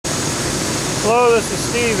Hello, this is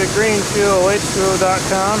Steve at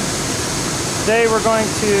HHO.com. Today we're going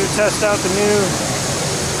to test out the new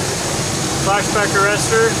Flashback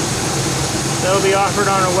Arrestor that will be offered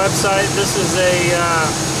on our website. This is a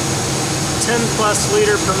 10+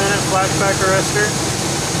 liter per minute Flashback Arrestor,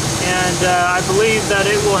 and I believe that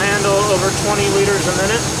it will handle over 20 liters a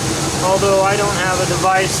minute, although I don't have a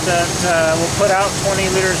device that will put out 20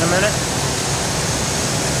 liters a minute.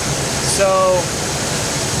 So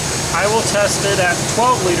I will test it at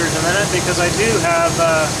 12 liters a minute because I do have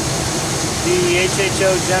the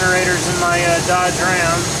HHO generators in my Dodge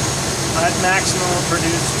Ram. At maximum will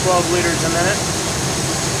produce 12 liters a minute.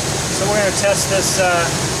 So we're going to test this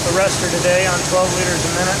arrestor today on 12 liters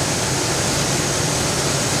a minute.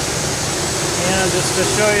 And just to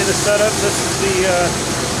show you the setup,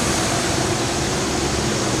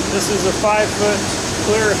 this is a 5-foot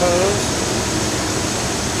clear hose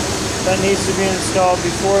that needs to be installed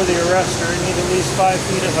before the arrestor. You need at least 5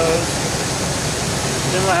 feet of hose.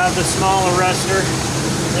 Then we'll have the small arrestor.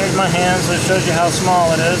 There's my hand, so it shows you how small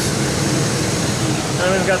it is.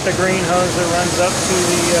 Then we've got the green hose that runs up to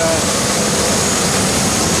the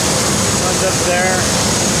runs up there.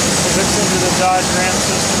 It hooks into the Dodge Ram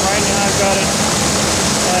system. Right now I've got it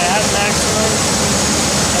at maximum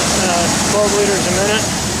at 12 liters a minute.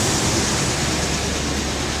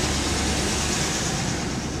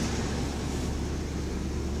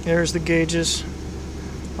 There's the gauges,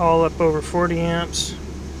 all up over 40 amps.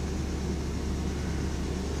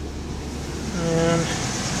 And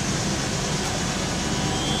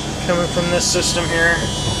coming from this system here,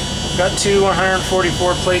 got two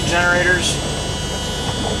 144 plate generators.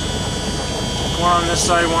 One on this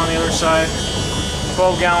side, one on the other side.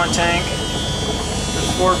 12-gallon tank.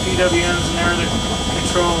 There's 4 PWMs in there that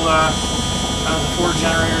control the 4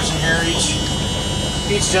 generators in here.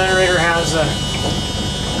 Each generator has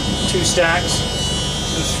 2 stacks.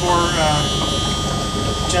 There's 4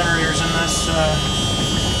 generators in this.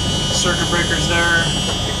 Circuit breakers there.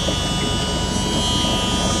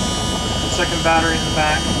 Second battery in the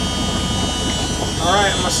back.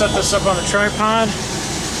 Alright, I'm going to set this up on the tripod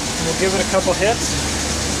and we'll give it a couple hits.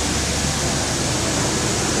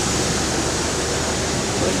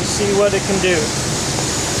 Let you see what it can do.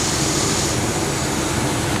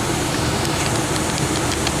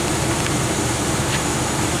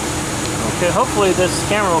 Okay, hopefully this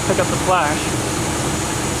camera will pick up the flash.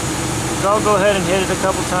 So I'll go ahead and hit it a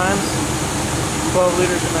couple times. 12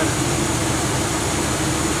 liters a minute.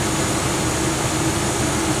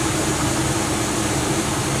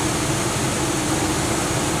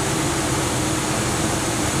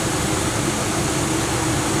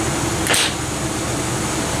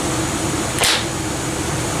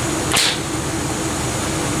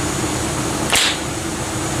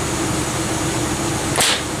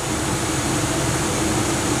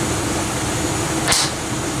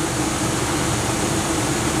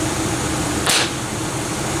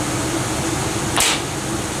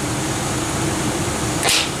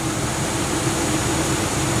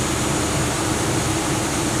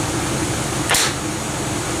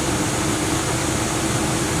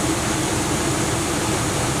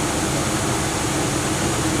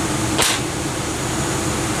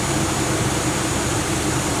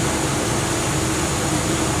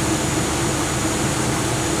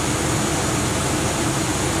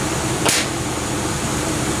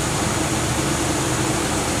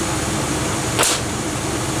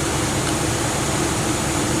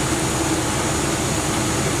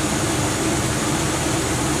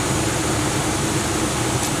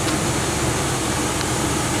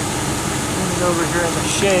 Over here in the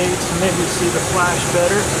shade to maybe see the flash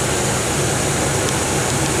better.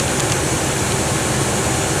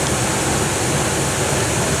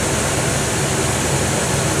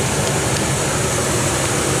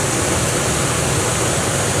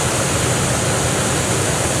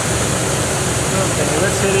 Okay,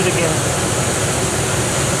 let's hit it again.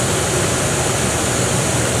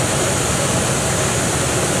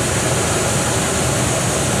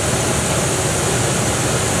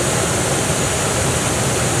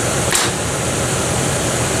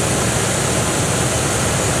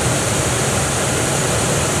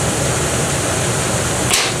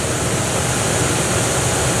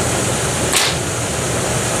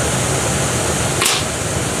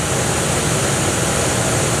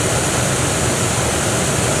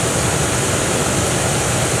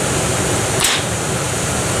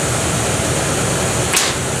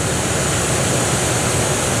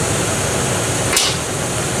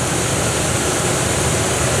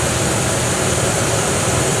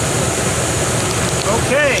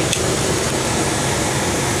 Okay.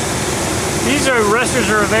 These arrestors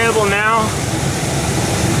are available now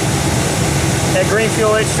at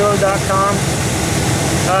greenfuelhho.com.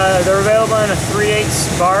 They're available in a 3/8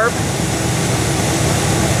 barb,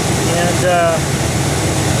 and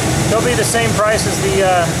they'll be the same price as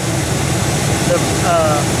the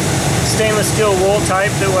stainless steel wool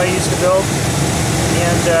type that I used to build.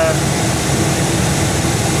 And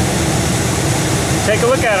take a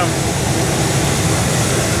look at them.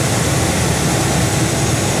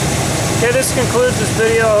 Okay, this concludes this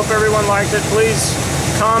video. I hope everyone liked it. Please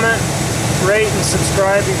comment, rate, and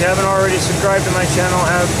subscribe if you haven't already subscribed to my channel.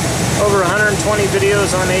 I have over 120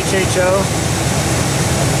 videos on HHO.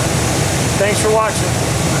 Thanks for watching.